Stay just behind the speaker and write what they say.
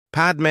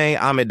Padmé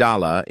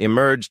Amidala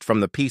emerged from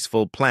the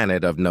peaceful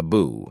planet of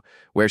Naboo,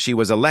 where she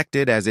was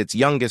elected as its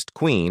youngest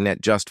queen at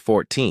just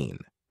 14.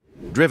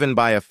 Driven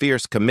by a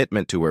fierce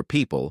commitment to her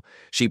people,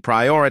 she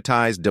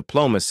prioritized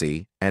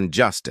diplomacy and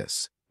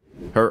justice.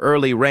 Her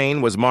early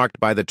reign was marked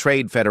by the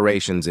Trade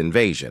Federation's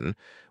invasion,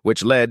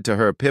 which led to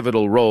her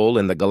pivotal role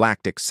in the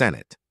Galactic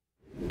Senate.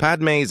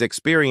 Padmé's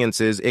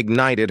experiences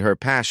ignited her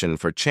passion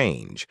for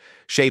change,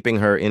 shaping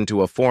her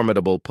into a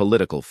formidable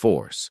political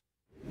force.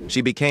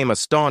 She became a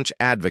staunch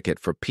advocate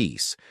for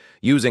peace,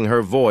 using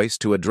her voice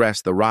to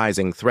address the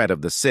rising threat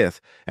of the Sith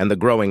and the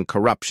growing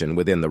corruption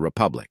within the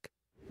Republic.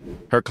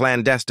 Her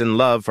clandestine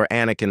love for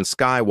Anakin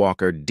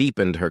Skywalker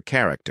deepened her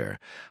character,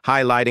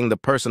 highlighting the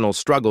personal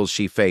struggles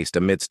she faced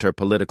amidst her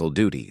political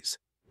duties.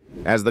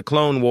 As the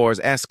Clone Wars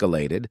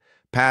escalated,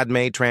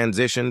 Padmé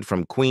transitioned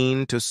from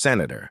queen to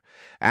senator,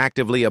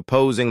 actively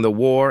opposing the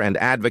war and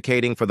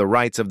advocating for the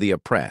rights of the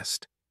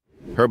oppressed.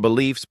 Her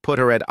beliefs put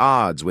her at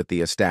odds with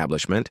the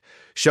establishment,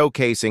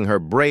 showcasing her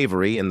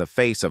bravery in the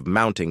face of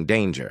mounting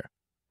danger.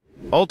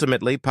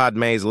 Ultimately,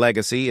 Padmé's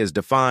legacy is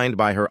defined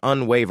by her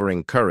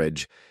unwavering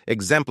courage,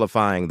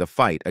 exemplifying the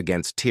fight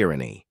against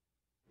tyranny.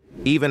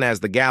 Even as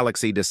the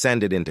galaxy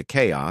descended into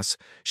chaos,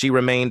 she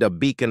remained a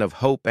beacon of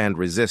hope and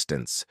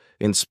resistance,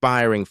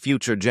 inspiring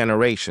future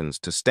generations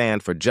to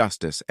stand for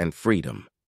justice and freedom.